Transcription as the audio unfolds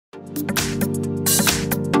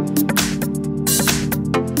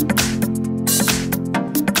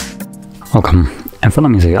Welcome, in front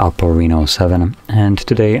of me is the OPPO Reno7, and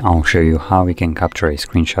today I'll show you how we can capture a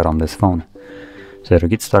screenshot on this phone. So to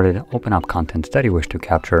get started, open up content that you wish to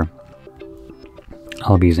capture.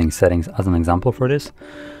 I'll be using settings as an example for this,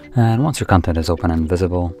 and once your content is open and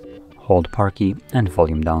visible, hold power key and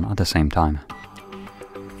volume down at the same time.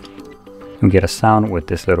 You get a sound with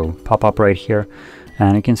this little pop-up right here,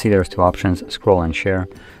 and you can see there's two options, scroll and share.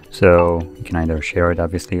 So you can either share it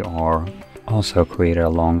obviously or also create a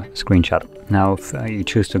long screenshot. Now if you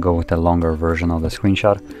choose to go with the longer version of the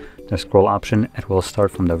screenshot, the scroll option, it will start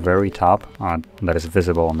from the very top that is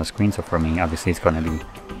visible on the screen. So for me, obviously it's going to be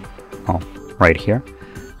right here.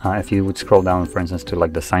 If you would scroll down, for instance, to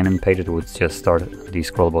like the sign-in page, it would just start the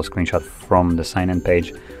scrollable screenshot from the sign-in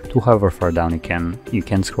page to however far down you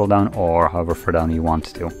can scroll down, or however far down you want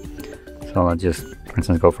to. So let's just, for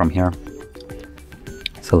instance, go from here,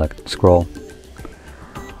 select scroll,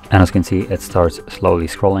 and as you can see, it starts slowly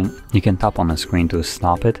scrolling. You can tap on the screen to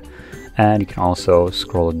stop it, and you can also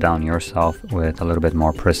scroll it down yourself with a little bit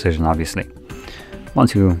more precision, obviously.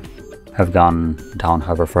 Once you have gone down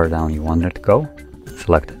however far down you want it to go,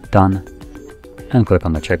 select done and click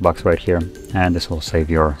on the checkbox right here, and this will save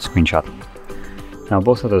your screenshot. Now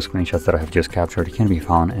both of those screenshots that I have just captured can be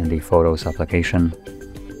found in the Photos application.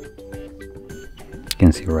 You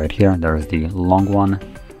can see right here, there is the long one,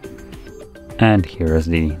 and here is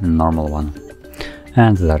the normal one.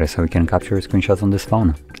 And that is how we can capture screenshots on this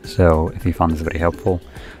phone. So if you found this very helpful,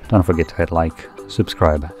 don't forget to hit like,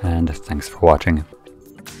 subscribe, and thanks for watching.